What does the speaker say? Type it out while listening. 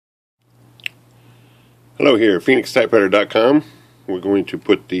Hello here, PhoenixTypewriter.com. We're going to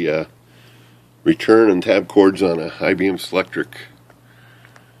put the return and tab cords on a IBM Selectric.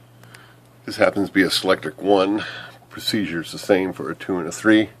 This happens to be a Selectric 1. Procedure is the same for a 2 and a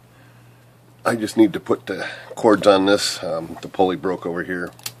 3. I just need to put the cords on this. The pulley broke over here,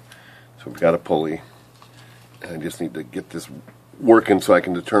 so we've got a pulley. And I just need to get this working so I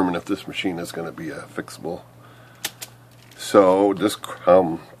can determine if this machine is going to be fixable. So this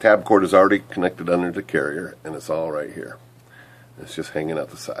tab cord is already connected under the carrier, and it's all right here. It's just hanging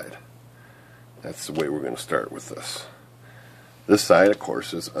out the side. That's the way we're going to start with this. This side, of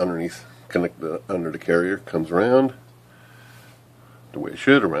course, is underneath, connected under the carrier, comes around the way it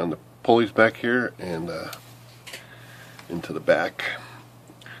should, around the pulleys back here, and into the back.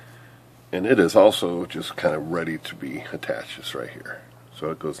 And it is also just kind of ready to be attached, just right here.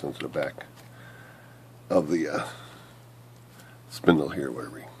 So it goes into the back of the spindle here,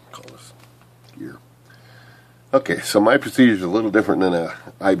 whatever you call this gear. Okay, so my procedure is a little different than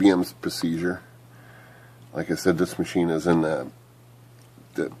IBM's procedure. Like I said, this machine is in the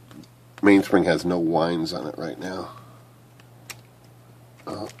mainspring has no winds on it right now.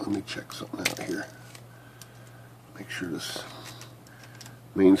 Let me check something out here. Make sure this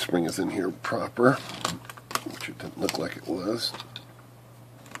mainspring is in here proper, which it didn't look like it was.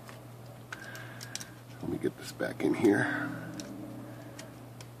 Let me get this back in here.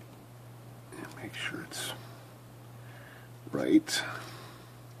 Make sure it's right.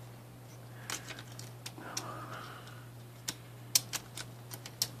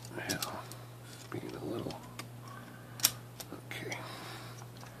 Yeah, it's being a little.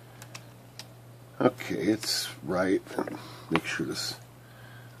 Okay, it's right. And make sure this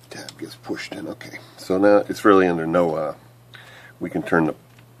tab gets pushed in. Okay, so now it's really under no. We can turn the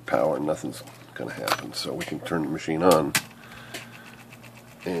power, and nothing's going to happen. So we can turn the machine on,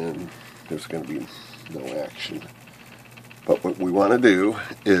 and there's going to be no action. But what we want to do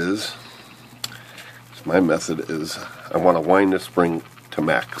is, my method is, I want to wind the spring to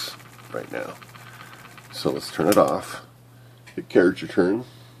max right now. So let's turn it off, hit carriage return,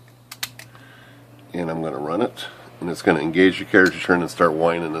 and I'm going to run it, and it's going to engage the carriage return and start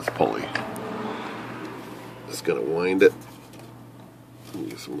winding this pulley. It's going to wind it. Let me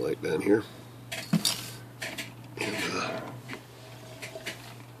get some light down here.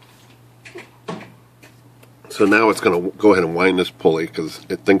 So now it's going to go ahead and wind this pulley because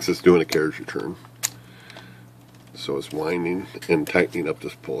it thinks it's doing a carriage return. So it's winding and tightening up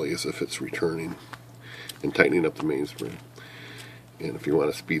this pulley as if it's returning, and tightening up the mainspring. And if you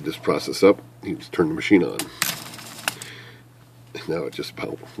want to speed this process up, you just turn the machine on. Now it just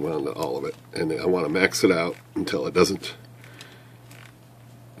wound all of it. And I want to max it out until it doesn't.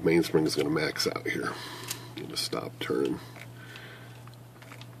 The mainspring is going to max out here. You just stop, turn.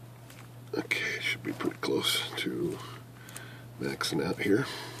 Okay, should be pretty close to maxing out here.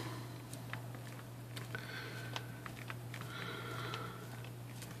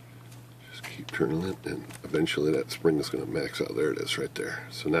 Just keep turning it, and eventually that spring is going to max out. There it is, right there.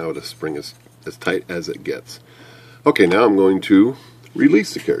 So now the spring is as tight as it gets. Okay, now I'm going to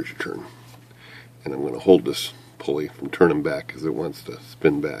release the carriage return, and I'm going to hold this pulley from turning back because it wants to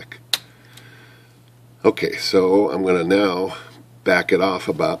spin back. Okay, so I'm going to now back it off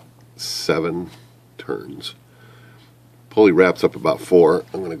about 7 turns. Pulley wraps up about 4.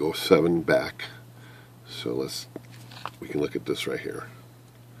 I'm going to go 7 back. So we can look at this right here.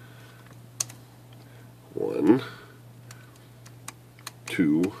 1,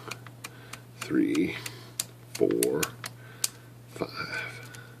 2, 3, 4, 5,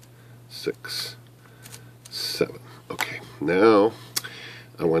 6, 7. Okay, now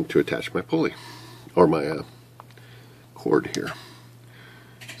I want to attach my pulley, or my cord here.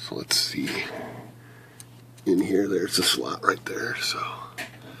 So let's see. In here, there's a slot right there. So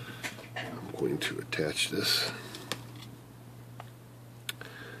I'm going to attach this,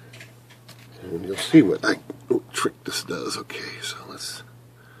 and you'll see what trick this does. Okay, so let's.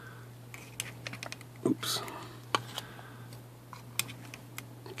 Oops.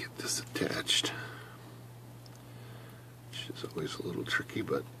 Get this attached, which is always a little tricky,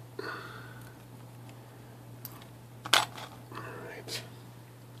 but.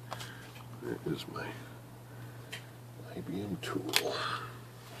 There is my IBM tool.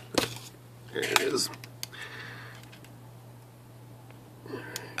 There it is.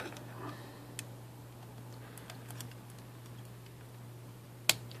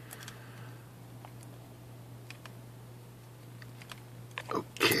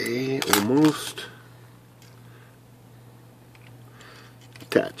 Okay, almost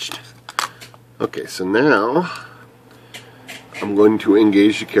attached. Okay, so now I'm going to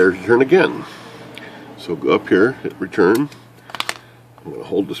engage the carriage return again. So go up here, hit return. I'm going to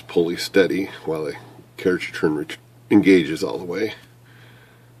hold this pulley steady while the carriage return engages all the way.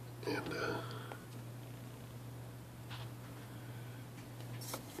 And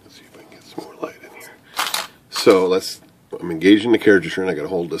let's see if I can get some more light in here. So I'm engaging the carriage return. I got to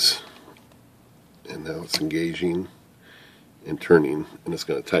hold this, and now it's engaging and turning, and it's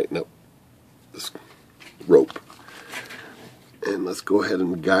going to tighten up this rope. And let's go ahead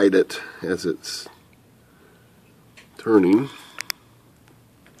and guide it as it's turning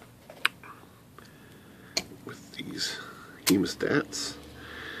with these hemostats.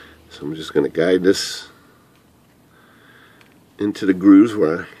 So I'm just going to guide this into the grooves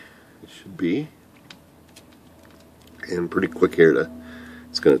where it should be, and pretty quick here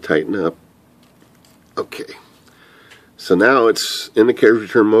it's going to tighten up. Okay, so now it's in the carriage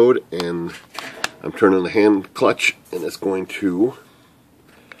return mode, and I'm turning the hand clutch, and it's going to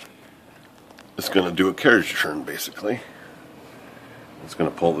do a carriage return basically. It's going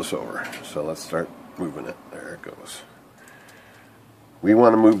to pull this over. So let's start moving it. There it goes. We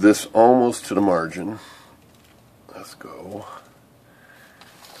want to move this almost to the margin. Let's go.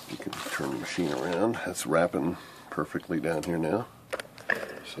 You can turn the machine around. That's wrapping perfectly down here now.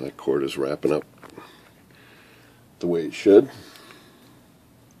 So that cord is wrapping up the way it should.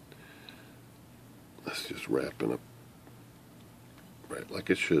 That's just wrapping up right like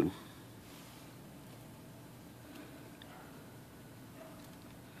it should.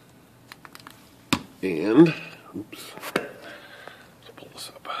 And, oops, let's pull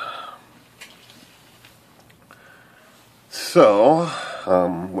this up. So,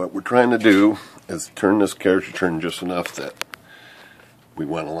 what we're trying to do is turn this carriage return just enough that we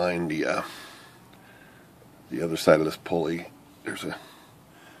want to line the other side of this pulley. There's a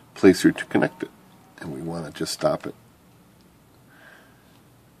place here to connect it, and we want to just stop it.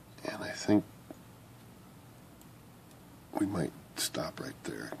 And I think we might stop right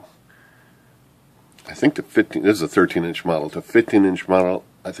there. I think this is a 13-inch model. To 15-inch model,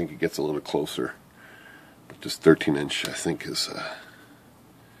 I think it gets a little closer. But this 13-inch, I think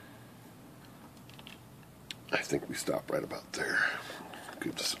I think we stop right about there.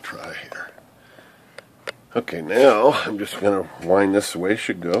 Give this a try here. Okay, now I'm just going to wind this the way it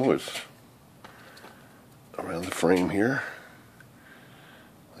should go, is around the frame here.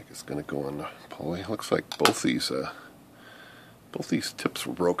 Like it's going to go on the pulley. Looks like both these tips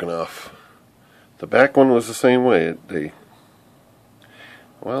were broken off. The back one was the same way.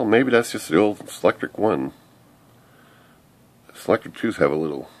 Well, maybe that's just the old Selectric 1. Selectric 2s have a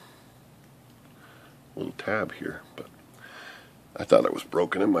little tab here, but I thought it was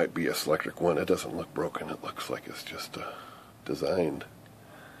broken. It might be a Selectric 1. It doesn't look broken. It looks like it's just designed.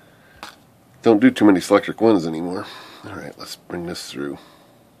 Don't do too many Selectric 1s anymore. Alright, let's bring this through.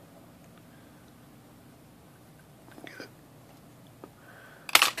 Get it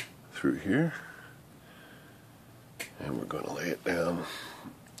through here. And we're going to lay it down.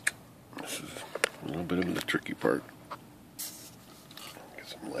 This is a little bit of the tricky part. Get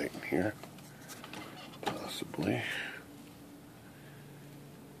some light in here, possibly.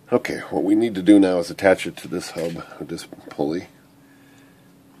 Okay, what we need to do now is attach it to this hub, or this pulley.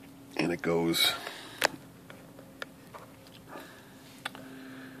 And it goes,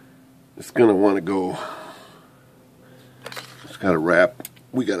 it's going to want to go, it's got to wrap,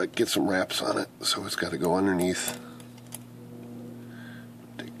 we got to get some wraps on it, so it's got to go underneath.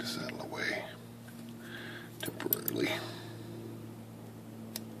 Take this out of the way temporarily.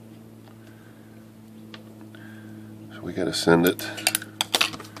 So we got to send it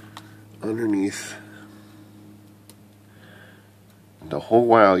underneath. And the whole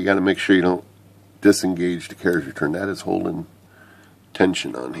while you got to make sure you don't disengage the carriage return. That is holding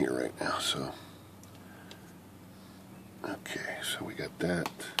tension on here right now. So okay, so we got that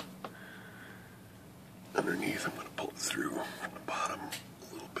underneath. I'm going to pull it through from the bottom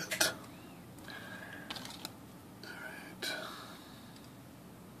a little bit. Alright.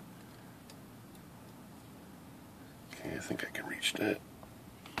 Okay, I think I can reach that.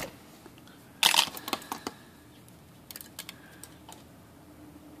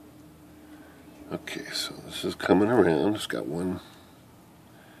 Okay, so this is coming around. It's got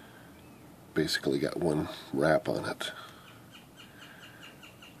basically got one wrap on it.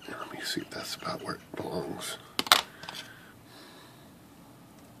 And let me see if that's about where it belongs.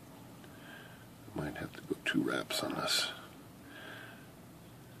 Might have to go 2 wraps on this.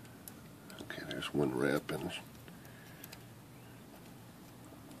 Okay, there's one wrap, and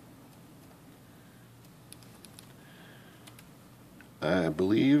I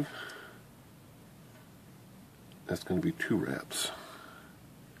believe that's going to be 2 wraps.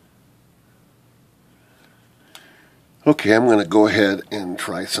 Okay, I'm going to go ahead and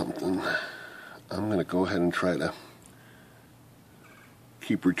try something. I'm going to go ahead and try to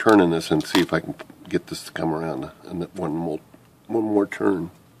keep returning this and see if I can get this to come around and one more turn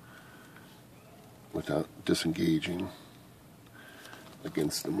without disengaging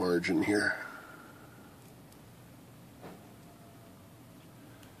against the margin here.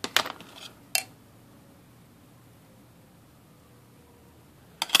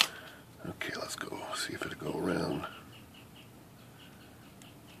 Okay, let's go see if it'll go around.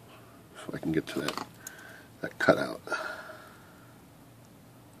 So I can get to that cutout.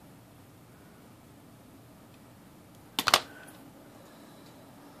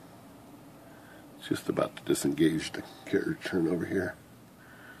 It's just about to disengage the carriage turn over here.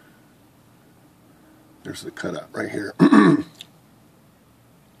 There's the cutout right here.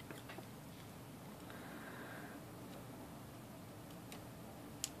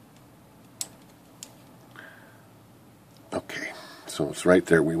 Okay, so it's right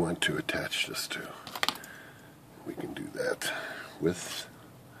there we want to attach this to. We can do that with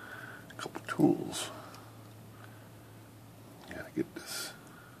a couple tools. Gotta get this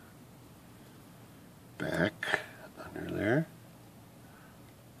back under there.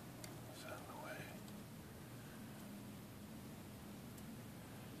 It's out of the way.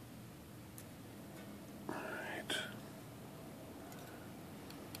 Alright.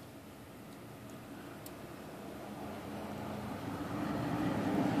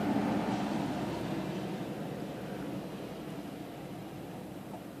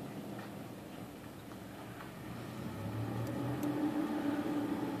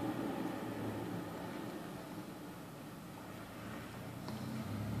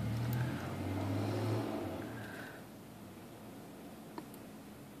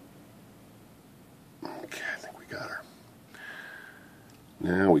 Okay, I think we got her.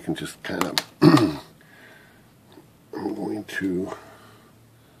 Now we can just kind of, I'm going to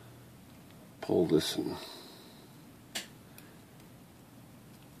pull this and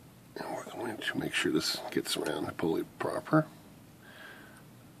we're going to make sure this gets around the pulley proper.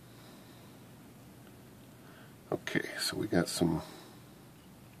 Okay, so we got some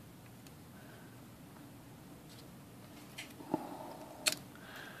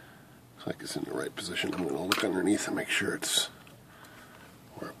looks like it's in the right position. I'm going to look underneath and make sure it's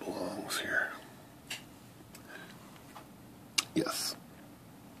where it belongs here. Yes.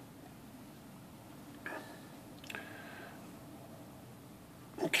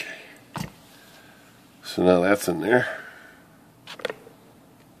 Okay. So now that's in there.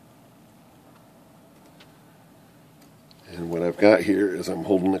 And what I've got here is I'm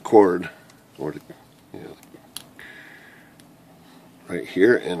holding the cord, or the, right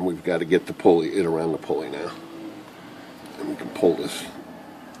here, and we've got to get the pulley, around the pulley now. And we can pull this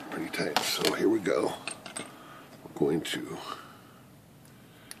pretty tight. So here we go. We're going to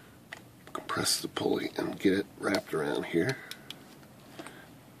compress the pulley and get it wrapped around here.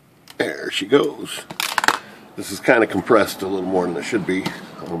 There she goes. This is kind of compressed a little more than it should be.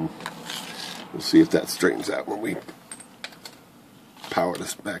 We'll see if that straightens out when we power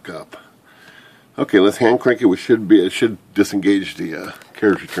this back up. Okay, let's hand crank it. It should disengage the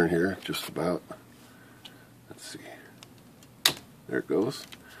carriage return here, just about. Let's see. There it goes.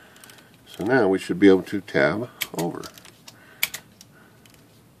 So now we should be able to tab over.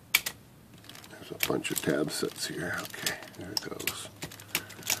 There's a bunch of tab sets here. Okay, there it goes.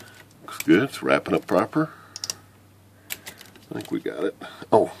 Looks good. It's wrapping up proper. I think we got it.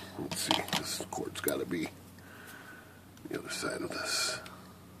 Oh, let's see. This cord's got to be the other side of this.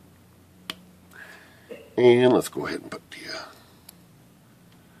 And let's go ahead and put the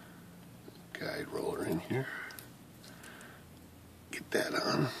guide roller in here. Get that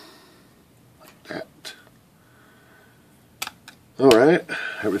on. Like that. Alright,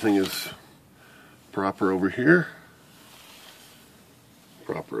 everything is proper over here.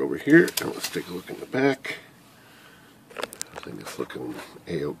 Proper over here. Now let's take a look in the back. I think it's looking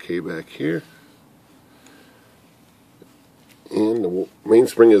A-OK back here. And the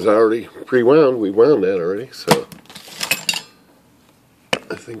mainspring is already pre-wound. We wound that already, so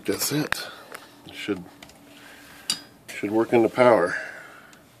I think that's it. It should work into power.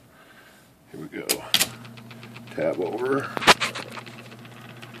 Here we go. Tab over.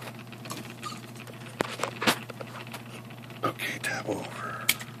 Okay, tab over.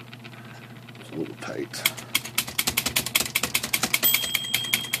 It's a little tight.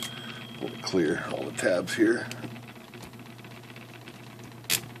 We'll clear all the tabs here.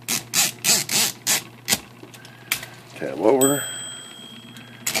 Tab over,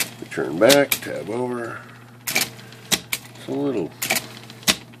 return back, tab over. It's a little,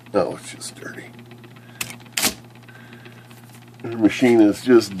 no, it's just dirty. The machine is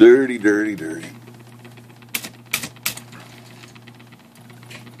just dirty, dirty, dirty.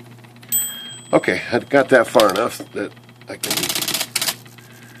 Okay, I got that far enough that I can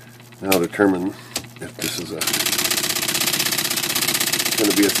now determine if this is going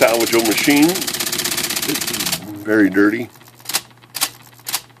to be a salvageable machine. It's very dirty.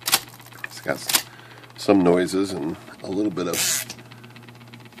 It's got some noises and a little bit of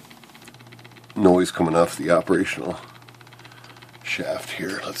noise coming off the operational shaft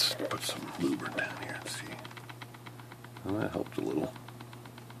here. Let's put some lubricant down here and see. Well, that helped a little.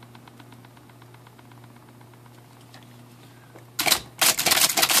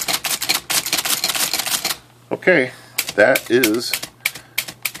 Okay, that is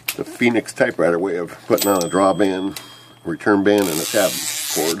the Phoenix Typewriter way of putting on a drawband, return band, and a tab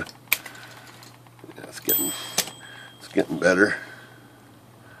cord. Yeah, it's getting better.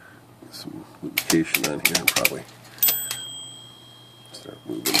 Some lubrication on here and probably start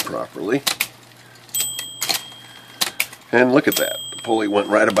moving properly. And look at that. The pulley went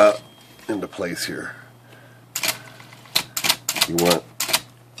right about into place here. You want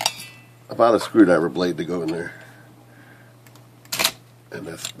about a screwdriver blade to go in there. And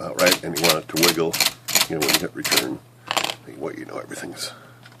that's about right. And you want it to wiggle, you know, when you hit return. What you know, everything's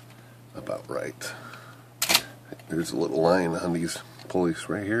about right. There's a little line on these pulleys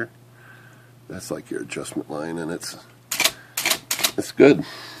right here. That's like your adjustment line, and it's good.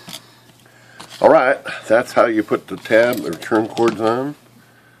 Alright, that's how you put the tab or return cords on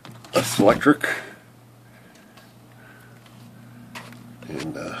a Selectric.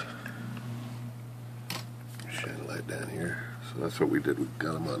 And shine a light down here. So that's what we did. We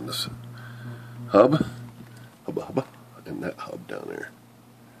got them on this hub, and that hub down there.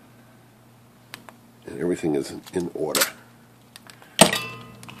 And everything is in order.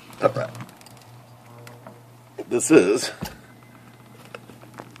 Alright. This is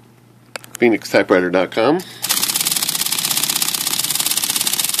PhoenixTypewriter.com.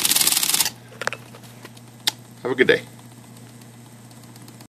 Have a good day.